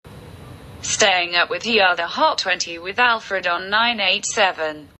Staying up with the other Hot 20 with Alfred on 987.